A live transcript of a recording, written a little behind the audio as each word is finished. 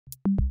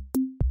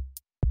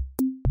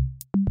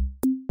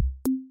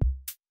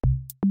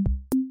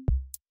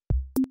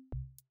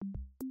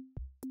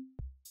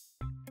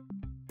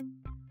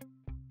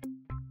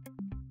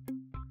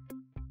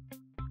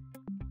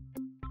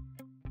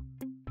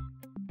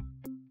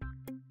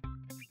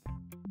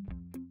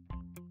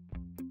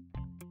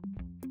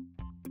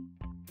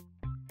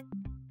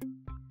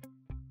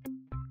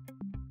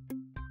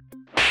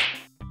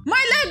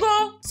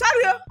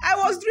Sorry, I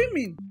was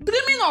dreaming.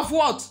 Dreaming of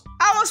what?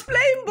 I was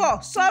playing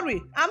ball. Sorry,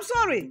 I'm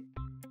sorry.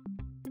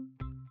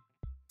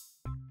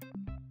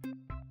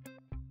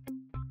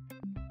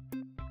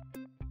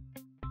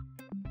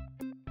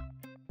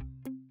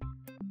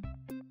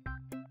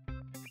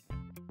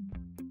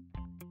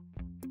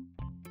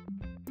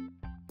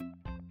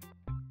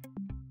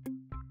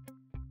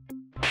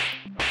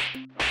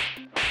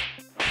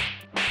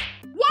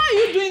 Why are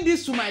you doing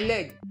this to my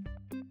leg?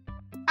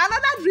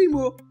 Another dream,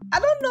 oh. I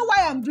don't know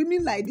why I'm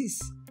dreaming like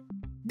this.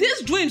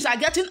 These dreams are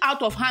getting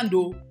out of hand,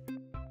 oh.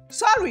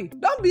 Sorry,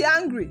 don't be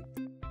angry.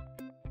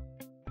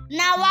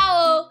 Now,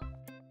 wow.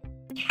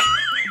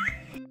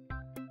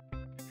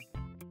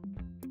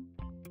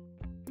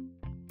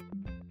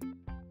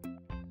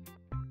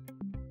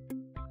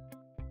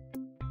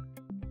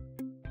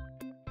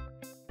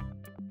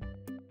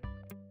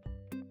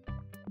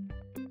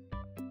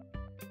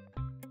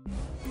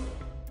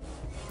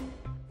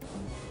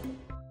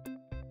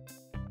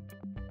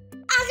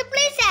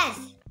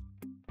 Princess,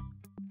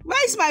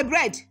 Where is my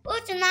bread?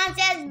 who's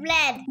nonsense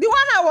bread? The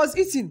one I was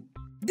eating.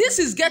 This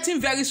is getting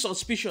very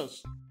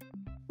suspicious.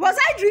 Was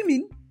I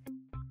dreaming?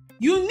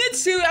 You need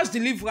serious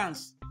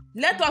deliverance.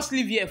 Let us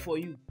live here for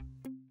you.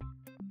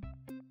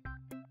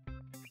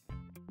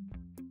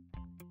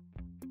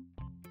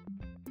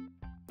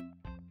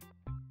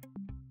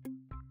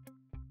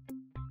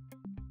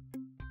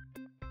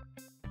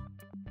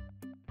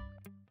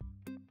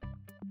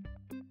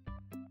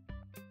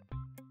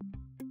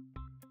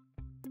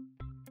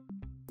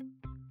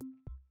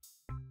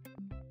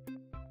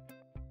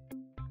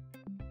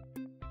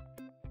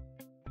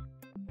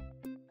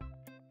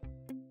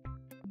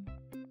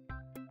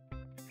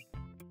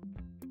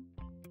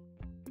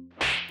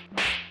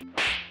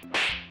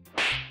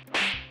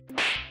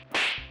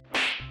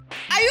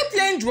 Are you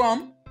playing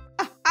drum?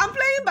 I'm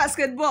playing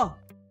basketball.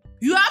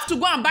 You have to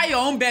go and buy your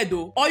own bed,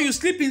 though, or you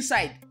sleep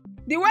inside.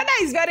 The weather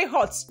is very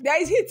hot.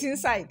 There is heat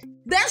inside.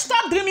 Then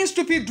stop dreaming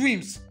stupid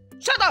dreams.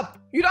 Shut up.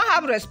 You don't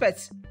have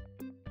respect.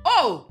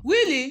 Oh,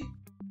 really?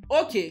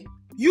 Okay.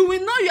 You will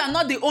know you are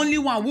not the only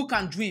one who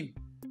can dream.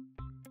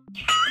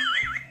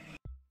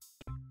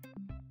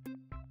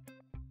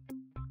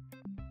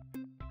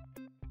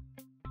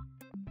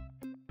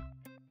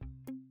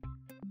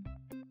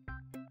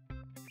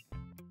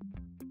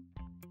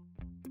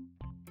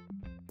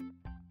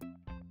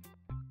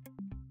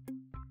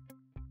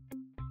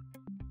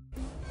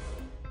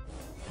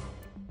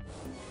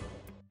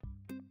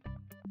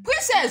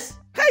 Princess!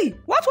 Hey,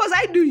 what was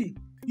I doing?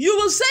 You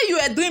will say you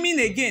are dreaming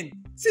again.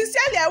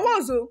 Sincerely, I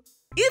was, oh.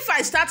 If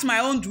I start my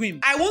own dream,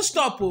 I won't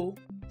stop, oh.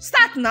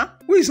 Start now.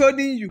 Who is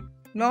holding you?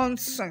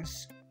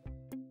 Nonsense.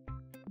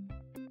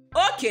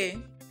 Okay.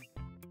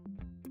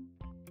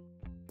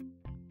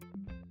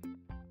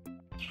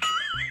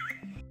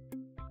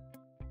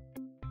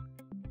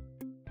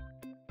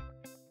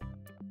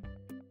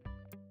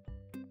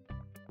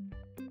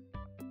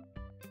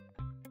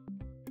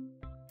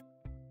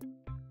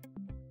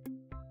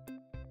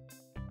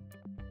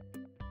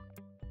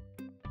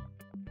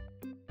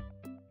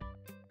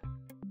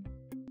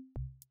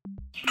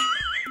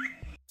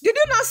 Did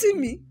you not see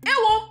me?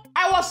 Ewo,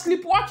 I was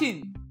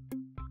sleepwalking.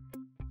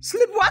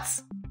 Sleep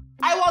what?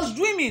 I was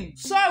dreaming.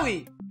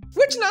 Sorry.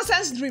 Which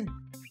nonsense dream?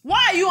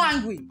 Why are you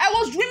angry? I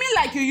was dreaming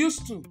like you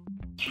used to.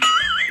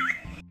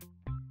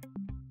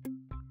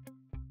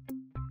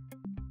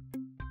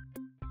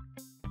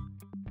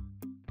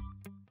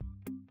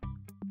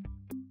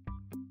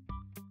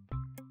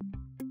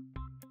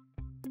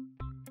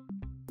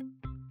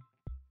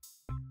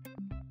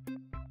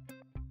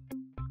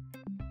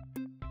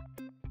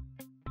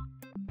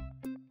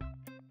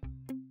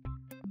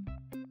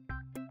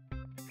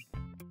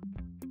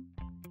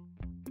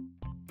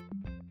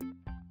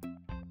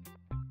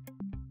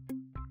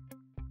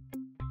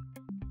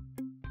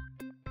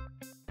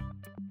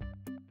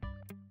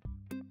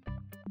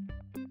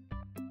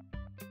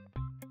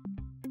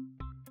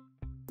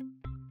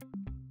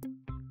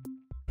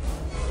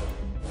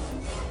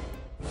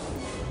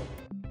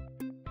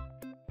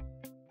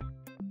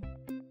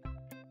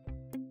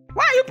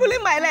 Why are you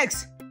pulling my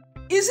legs?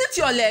 Is it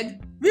your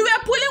leg? We were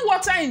pulling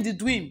water in the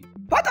dream.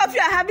 Both of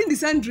you are having the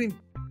same dream.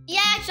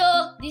 Yeah,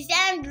 so the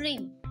same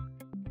dream.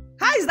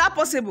 How is that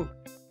possible?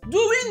 Do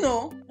we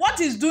know what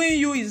is doing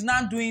you is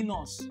not doing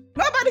us?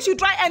 Nobody should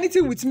try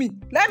anything with me.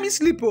 Let me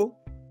sleep, oh.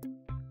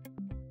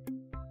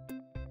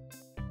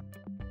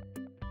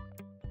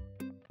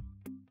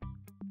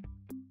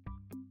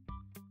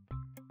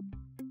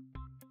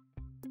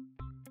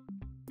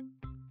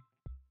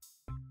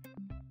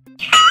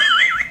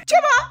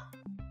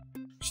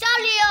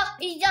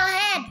 It's your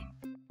head.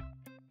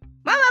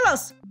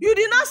 Marvelous, you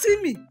did not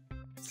see me.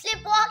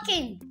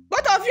 Sleepwalking.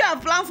 Both of you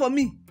have planned for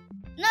me.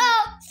 No,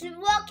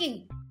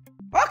 sleepwalking.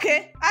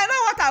 Okay, I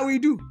know what I will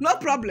do. No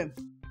problem.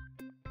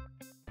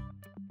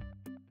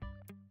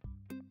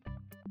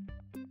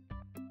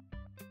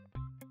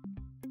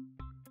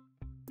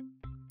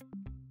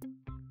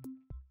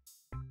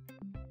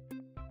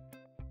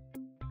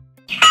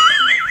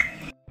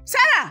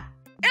 Sarah!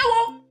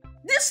 Ewo!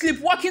 This This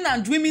sleepwalking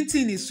and dreaming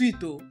thing is sweet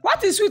though.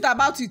 What is sweet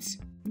about it?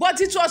 But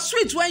it was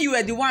sweet when you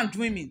were the one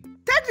dreaming.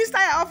 Take this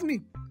tire off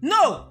me.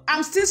 No,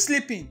 I'm still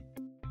sleeping.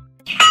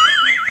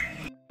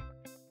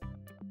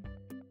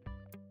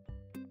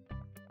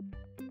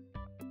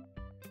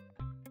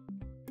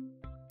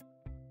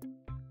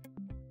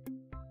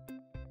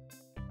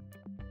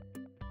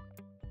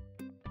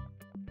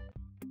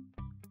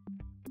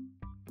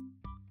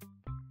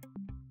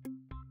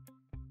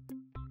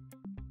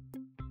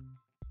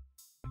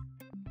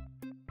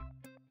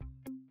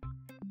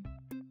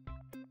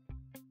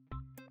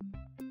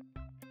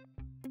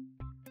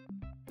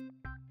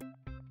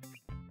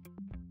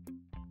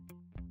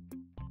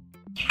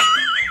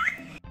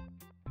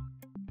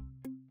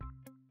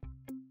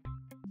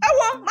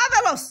 Oh,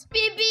 marvelous.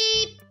 Beep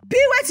beep.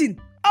 Pee waiting.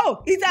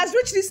 Oh, it has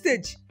reached this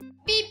stage.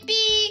 Beep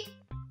beep.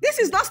 This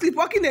is not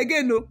sleepwalking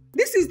again, no.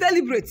 This is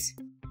deliberate.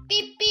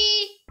 Beep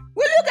beep.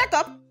 Will you get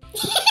up?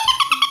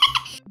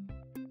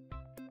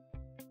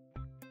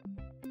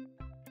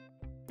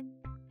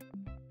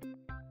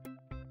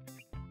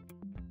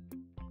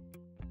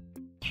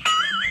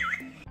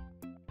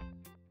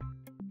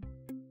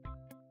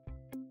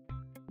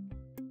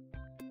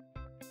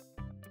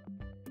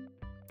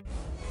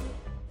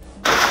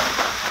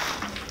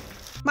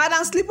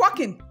 Madam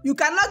Sleepwalking, you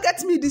cannot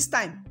get me this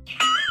time.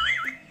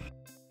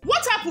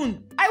 What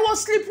happened? I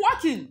was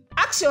sleepwalking.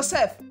 Ask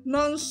yourself.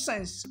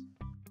 Nonsense.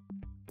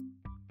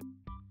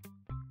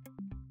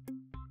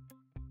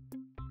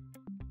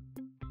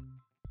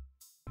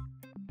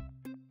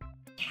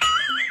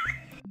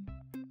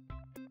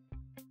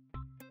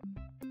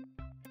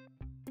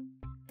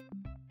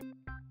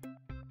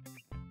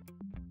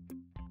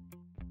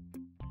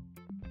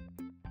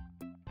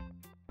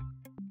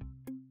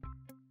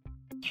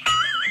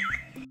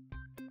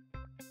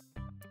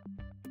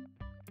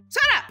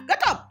 Sarah,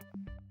 get up.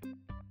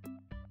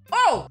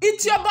 Oh,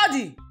 it's your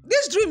body.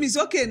 This dream is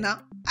okay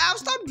now. I have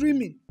stopped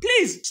dreaming.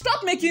 Please,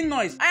 stop making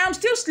noise. I am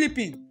still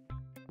sleeping.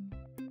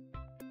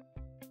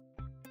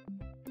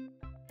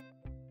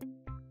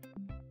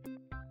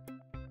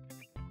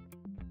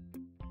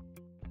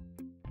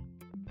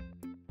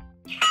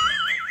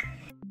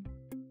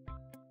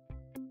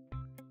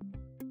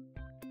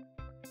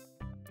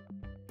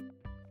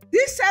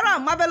 This Sarah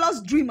and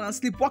Marvelous dream and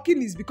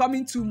sleepwalking is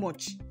becoming too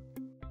much.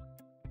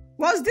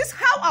 Was this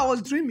how I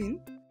was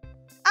dreaming?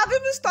 I've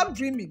even stopped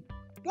dreaming,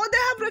 but they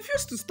have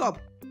refused to stop.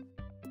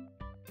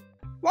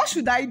 What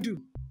should I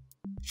do?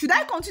 Should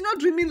I continue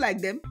dreaming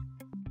like them?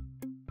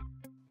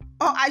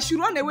 Or I should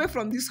run away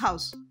from this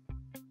house?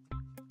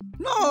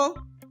 No,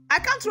 I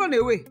can't run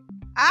away.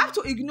 I have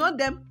to ignore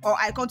them or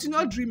I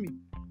continue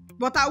dreaming.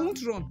 But I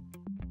won't run.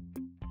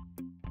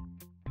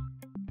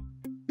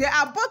 They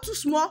are both too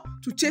small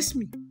to chase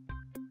me.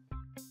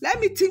 Let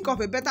me think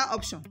of a better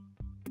option.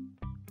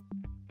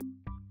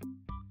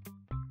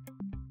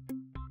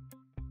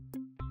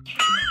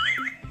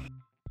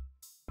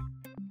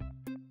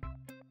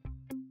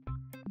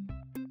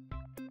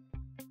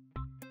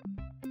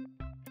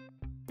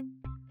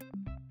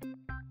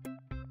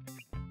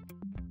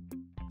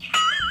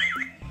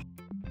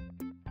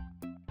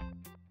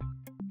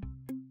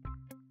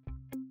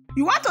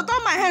 You want to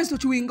turn my hands to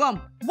chewing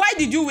gum? Why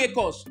did you wake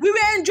us? We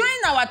were enjoying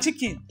our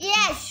chicken.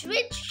 Yes,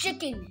 sweet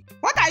chicken.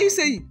 What are you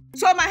saying?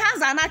 So my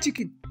hands are not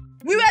chicken.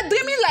 We were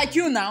dreaming like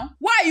you now.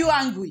 Why are you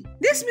angry?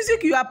 This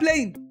music you are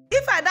playing,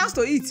 if I dance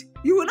to it,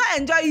 you will not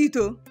enjoy it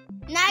oh.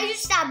 Now you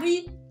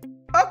sabi.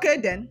 Okay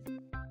then.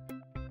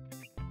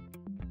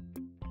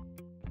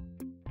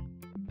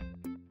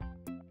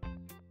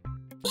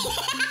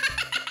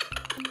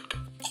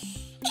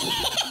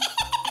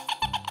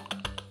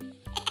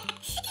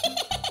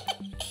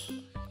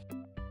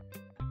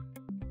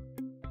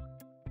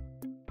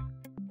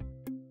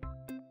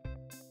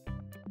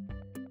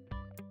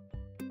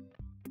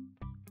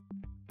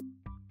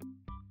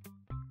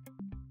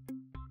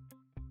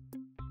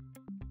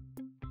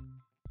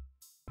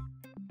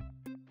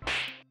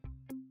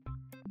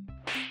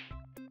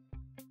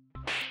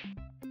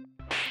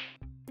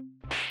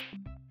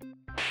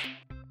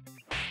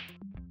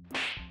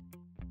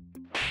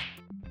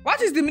 What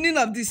is the meaning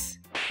of this?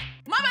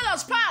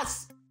 Marvelous,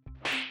 pass.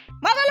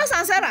 Marvelous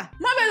and Sarah.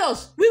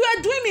 Marvelous, we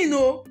were dreaming,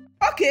 oh.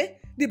 Okay,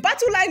 the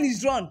battle line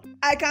is drawn.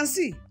 I can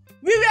see.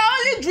 We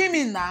were only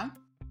dreaming now.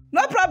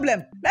 No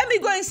problem. Let me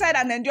go inside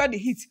and enjoy the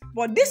heat.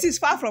 But this is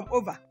far from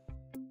over.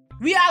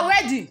 We are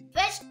ready.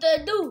 First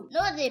to do,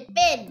 no the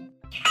pain.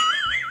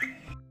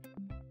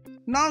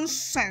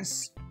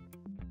 Nonsense.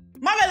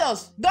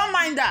 Marvelous, don't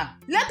mind her.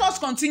 Let us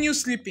continue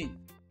sleeping.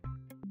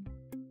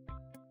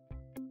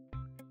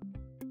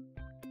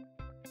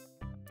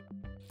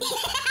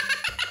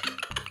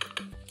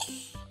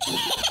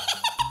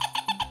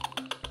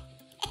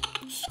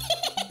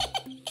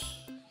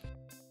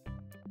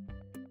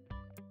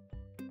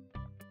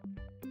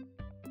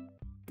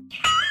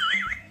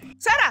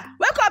 Sarah,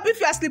 wake up if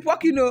you are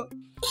sleepwalking oh.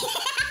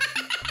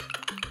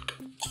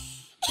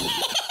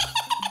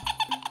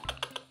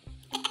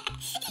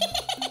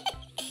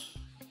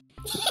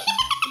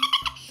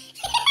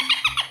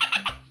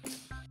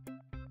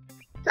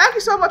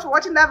 you so much for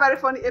watching that very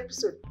funny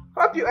episode.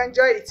 Hope you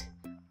enjoy it.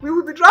 We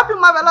will be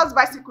dropping Marvelous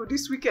Bicycle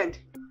this weekend.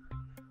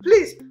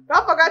 Please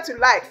don't forget to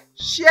like,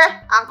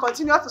 share, and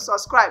continue to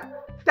subscribe.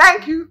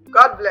 Thank you.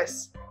 God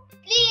bless.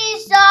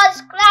 Please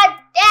subscribe.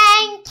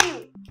 Thank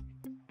you.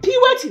 P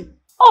waiting.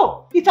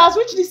 Oh, it has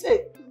reached this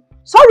age.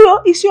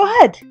 Sorry, it's your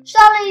head.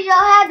 Sorry, your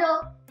head.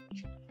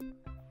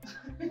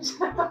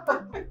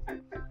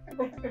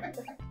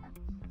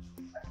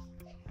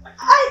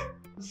 I.